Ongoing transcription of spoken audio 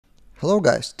Hello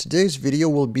guys, today's video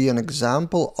will be an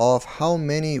example of how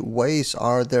many ways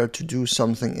are there to do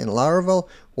something in Laravel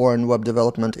or in web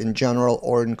development in general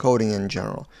or in coding in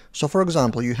general. So for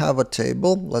example, you have a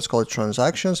table, let's call it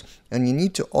transactions, and you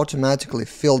need to automatically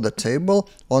fill the table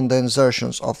on the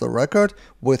insertions of the record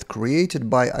with created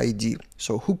by ID.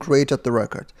 So who created the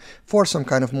record? For some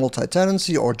kind of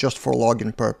multi-tenancy or just for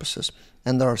login purposes.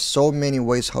 And there are so many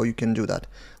ways how you can do that.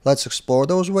 Let's explore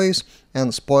those ways,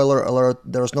 and spoiler alert,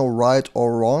 there's no right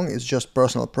or wrong, it's just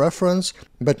personal preference,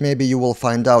 but maybe you will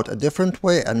find out a different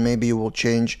way and maybe you will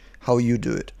change how you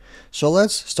do it. So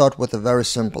let's start with a very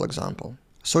simple example.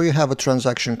 So you have a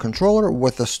transaction controller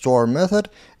with a store method,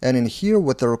 and in here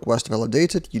with the request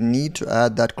validated, you need to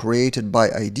add that created by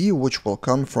ID, which will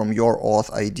come from your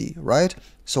auth ID, right?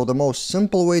 So the most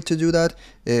simple way to do that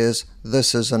is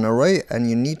this is an array and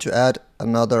you need to add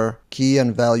another key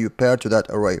and value pair to that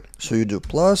array. So you do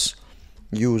plus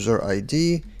user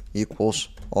ID equals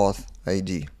auth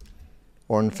ID.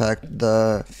 Or in fact,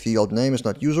 the field name is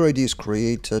not user ID, is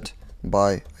created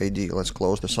by ID. Let's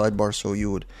close the sidebar so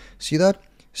you would see that.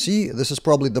 See, this is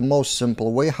probably the most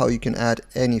simple way how you can add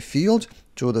any field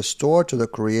to the store to the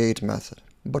create method.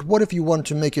 But what if you want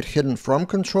to make it hidden from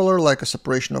controller, like a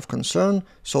separation of concern,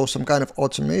 so some kind of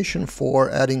automation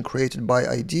for adding created by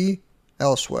ID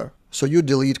elsewhere? So you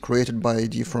delete created by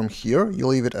ID from here, you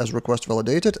leave it as request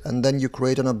validated, and then you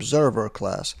create an observer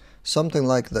class, something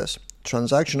like this,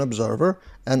 transaction observer,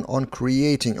 and on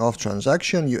creating of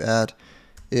transaction you add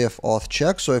if auth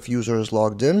check, so if user is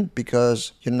logged in,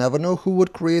 because you never know who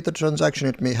would create the transaction,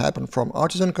 it may happen from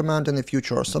artisan command in the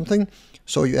future or something,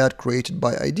 so you add created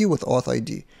by ID with auth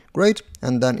ID. Great,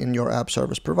 and then in your app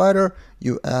service provider,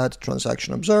 you add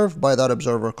transaction observe by that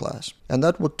observer class. And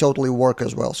that would totally work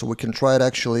as well, so we can try it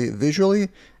actually visually,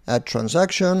 add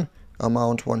transaction,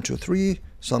 amount 123,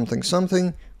 something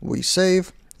something, we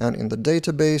save, and in the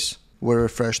database, we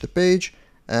refresh the page,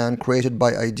 and created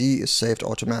by ID is saved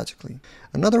automatically.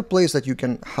 Another place that you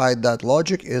can hide that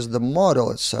logic is the model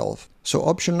itself. So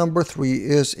option number 3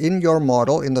 is in your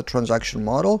model, in the transaction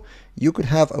model, you could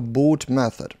have a boot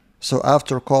method. So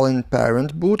after calling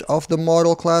parent boot of the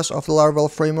model class of the Laravel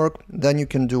framework, then you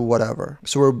can do whatever.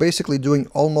 So we're basically doing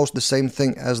almost the same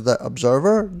thing as the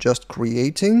observer, just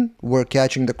creating. We're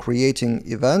catching the creating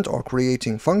event or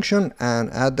creating function and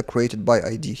add the created by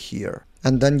ID here.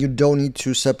 And then you don't need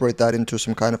to separate that into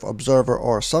some kind of observer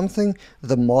or something.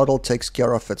 The model takes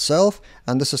care of itself,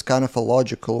 and this is kind of a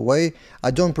logical way. I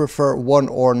don't prefer one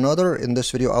or another. In this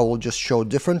video I will just show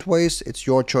different ways. It's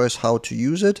your choice how to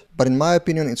use it, but in my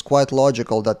opinion it's quite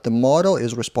logical that the model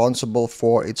is responsible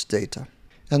for its data.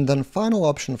 And then final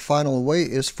option, final way,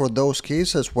 is for those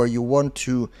cases where you want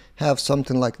to have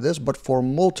something like this, but for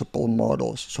multiple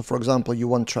models. So for example, you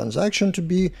want transaction to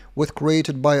be with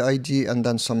created by ID, and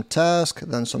then some task,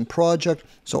 then some project.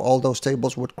 So all those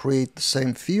tables would create the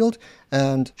same field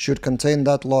and should contain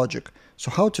that logic. So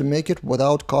how to make it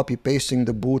without copy pasting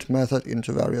the boot method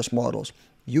into various models?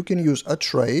 You can use a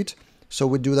trait. So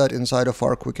we do that inside of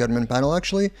our quick admin panel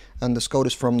actually, and this code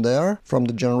is from there, from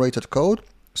the generated code.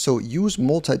 So use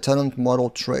multi-tenant model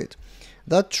trait.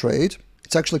 That trait,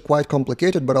 it's actually quite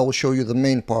complicated, but I will show you the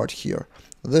main part here.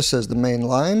 This is the main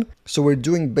line. So we're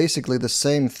doing basically the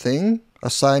same thing,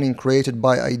 assigning created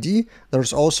by ID.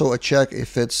 There's also a check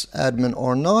if it's admin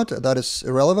or not. That is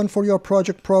irrelevant for your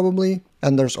project probably.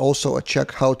 And there's also a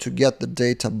check how to get the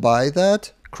data by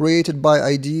that created by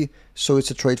ID. So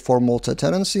it's a trait for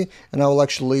multi-tenancy, and I will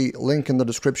actually link in the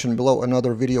description below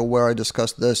another video where I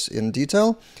discuss this in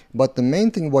detail. But the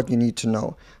main thing what you need to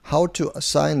know, how to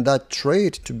assign that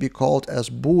trait to be called as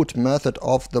boot method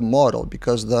of the model,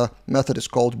 because the method is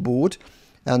called boot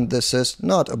and this is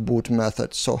not a boot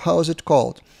method. So how is it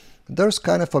called? There's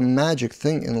kind of a magic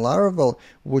thing in Laravel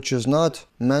which is not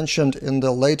mentioned in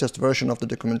the latest version of the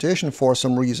documentation for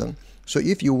some reason. So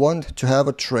if you want to have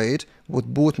a trait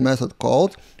with boot method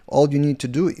called, all you need to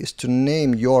do is to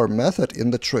name your method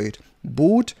in the trait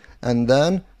boot and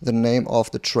then the name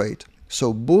of the trait.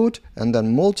 So boot and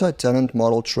then multi-tenant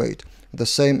model trait, the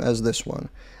same as this one.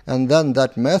 And then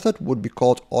that method would be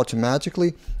called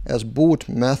automatically as boot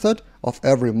method of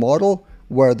every model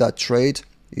where that trait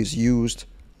is used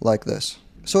like this.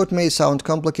 So it may sound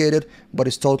complicated, but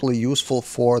it's totally useful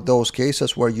for those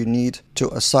cases where you need to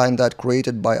assign that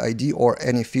created by ID or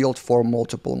any field for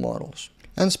multiple models.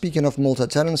 And speaking of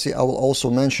multi-tenancy, I will also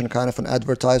mention kind of an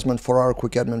advertisement for our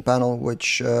quick admin panel,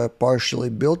 which partially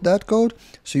built that code.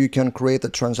 So you can create a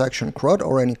transaction CRUD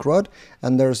or any CRUD,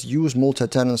 and there's use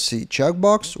multi-tenancy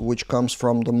checkbox, which comes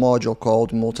from the module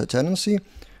called multi-tenancy.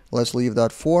 Let's leave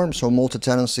that form. So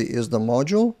multi-tenancy is the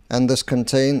module, and this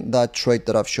contains that trait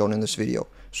that I've shown in this video.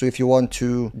 So if you want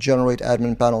to generate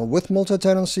admin panel with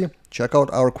multi-tenancy, check out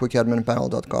our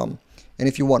quickadminpanel.com. And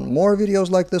if you want more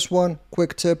videos like this one,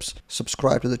 quick tips,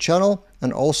 subscribe to the channel,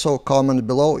 and also comment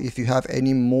below if you have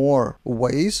any more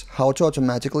ways how to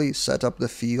automatically set up the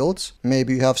fields.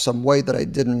 Maybe you have some way that I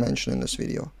didn't mention in this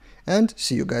video. And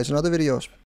see you guys in other videos.